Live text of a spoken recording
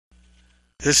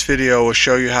This video will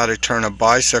show you how to turn a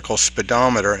bicycle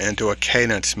speedometer into a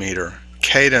cadence meter.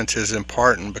 Cadence is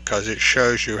important because it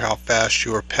shows you how fast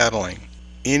you are pedaling.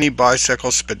 Any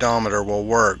bicycle speedometer will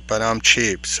work, but I'm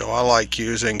cheap, so I like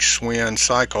using Swin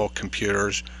cycle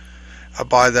computers. I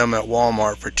buy them at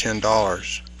Walmart for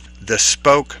 $10. The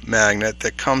spoke magnet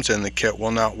that comes in the kit will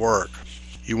not work.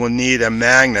 You will need a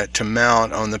magnet to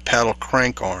mount on the pedal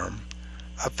crank arm.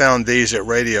 I found these at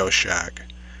Radio Shack.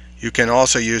 You can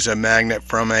also use a magnet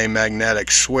from a magnetic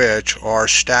switch or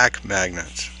stack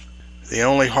magnets. The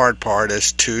only hard part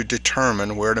is to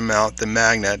determine where to mount the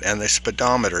magnet and the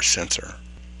speedometer sensor.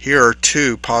 Here are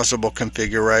two possible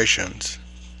configurations.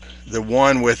 The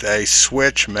one with a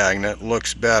switch magnet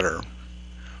looks better,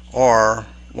 or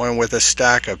one with a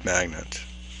stack of magnets.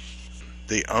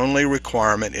 The only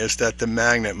requirement is that the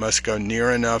magnet must go near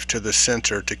enough to the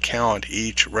sensor to count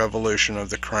each revolution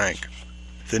of the crank.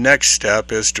 The next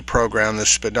step is to program the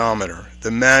speedometer.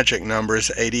 The magic number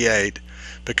is 88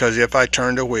 because if I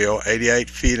turned a wheel 88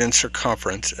 feet in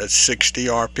circumference at 60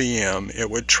 RPM, it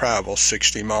would travel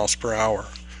 60 miles per hour.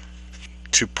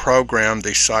 To program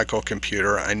the cycle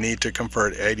computer, I need to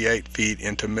convert 88 feet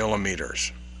into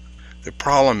millimeters. The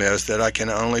problem is that I can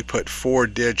only put 4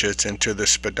 digits into the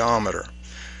speedometer,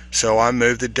 so I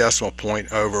move the decimal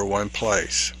point over one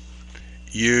place.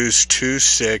 Use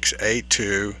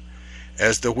 2682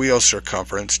 as the wheel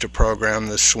circumference to program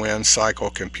the Swin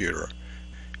cycle computer.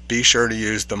 Be sure to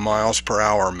use the miles per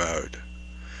hour mode.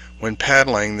 When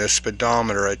pedaling, the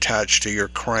speedometer attached to your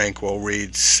crank will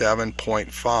read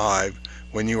 7.5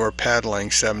 when you are pedaling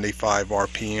 75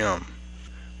 RPM.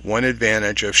 One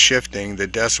advantage of shifting the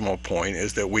decimal point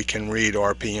is that we can read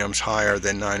RPMs higher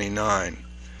than 99.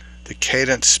 The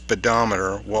cadence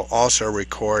speedometer will also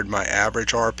record my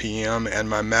average RPM and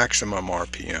my maximum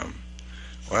RPM.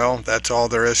 Well, that's all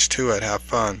there is to it. Have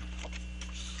fun.